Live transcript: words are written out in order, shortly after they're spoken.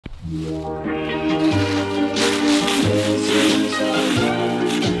Well,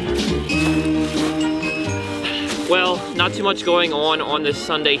 not too much going on this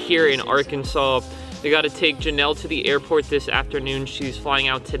Sunday here in Arkansas. We got to take Janelle to the airport this afternoon. She's flying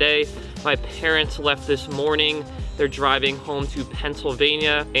out today. My parents left this morning. They're driving home to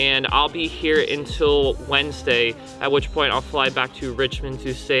Pennsylvania, and I'll be here until Wednesday, at which point I'll fly back to Richmond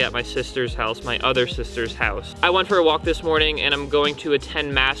to stay at my sister's house, my other sister's house. I went for a walk this morning, and I'm going to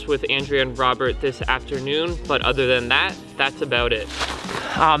attend Mass with Andrea and Robert this afternoon, but other than that, that's about it.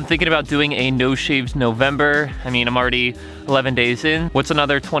 I'm thinking about doing a no shaves November. I mean, I'm already 11 days in. What's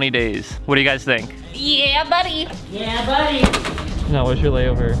another 20 days? What do you guys think? Yeah, buddy. Yeah, buddy. No, where's your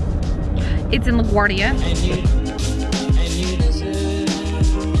layover? It's in LaGuardia.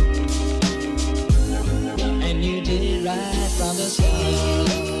 And you did it right from the start.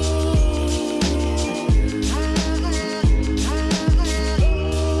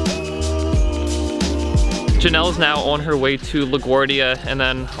 Janelle's now on her way to LaGuardia and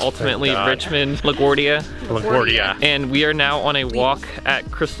then ultimately Richmond, LaGuardia. And we are now on a walk at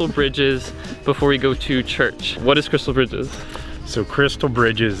Crystal Bridges before we go to church. What is Crystal Bridges? So Crystal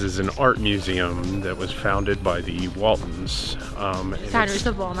Bridges is an art museum that was founded by the Waltons. Founders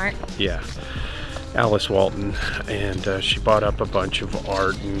of Walmart. Yeah, Alice Walton, and she bought up a bunch of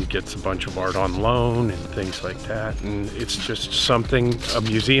art and gets a bunch of art on loan and things like that. And it's just something, a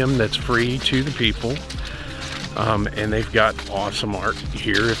museum that's free to the people. And they've got awesome art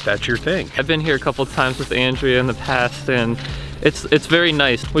here if that's your thing. I've been here a couple times with Andrea in the past, and it's very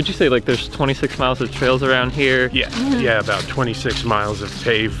nice. Would you say like there's 26 miles of trails around here? Yeah, yeah, about 26 miles of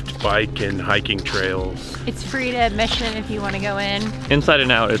paved bike and hiking trails. It's free to admission if you want to go in. Inside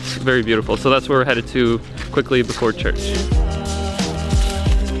and out, it's very beautiful. So that's where we're headed to quickly before church.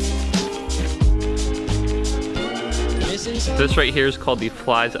 This right here is called the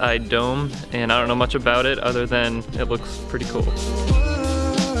Fly's Eye Dome, and I don't know much about it other than it looks pretty cool.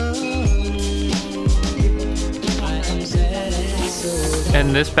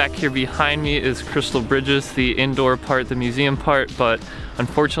 And this back here behind me is Crystal Bridges, the indoor part, the museum part, but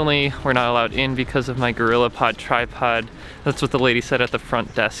unfortunately we're not allowed in because of my GorillaPod tripod. That's what the lady said at the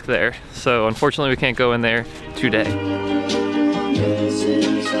front desk there. So unfortunately we can't go in there today.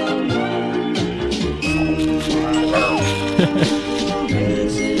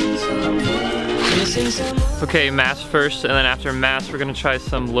 Okay, Mass first, and then after Mass we're gonna try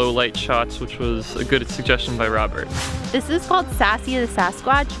some low light shots, which was a good suggestion by Robert. This is called Sassy the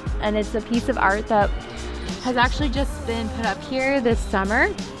Sasquatch, and it's a piece of art that has actually just been put up here this summer,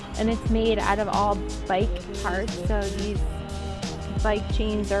 and it's made out of all bike parts. So these bike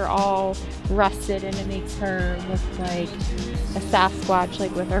chains are all rusted, and it makes her look like a Sasquatch,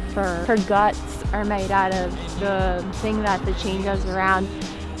 like with her fur. Her guts are made out of the thing that the chain goes around,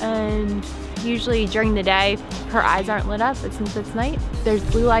 and usually during the day her eyes aren't lit up, but since it's night there's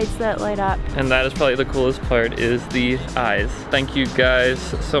blue lights that light up. And that is probably the coolest part, is the eyes. Thank you guys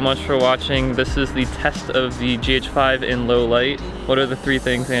so much for watching. This is the test of the GH5 in low light. What are the 3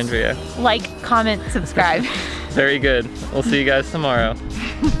 things, Andrea? Like, comment, subscribe. Very good. We'll see you guys tomorrow.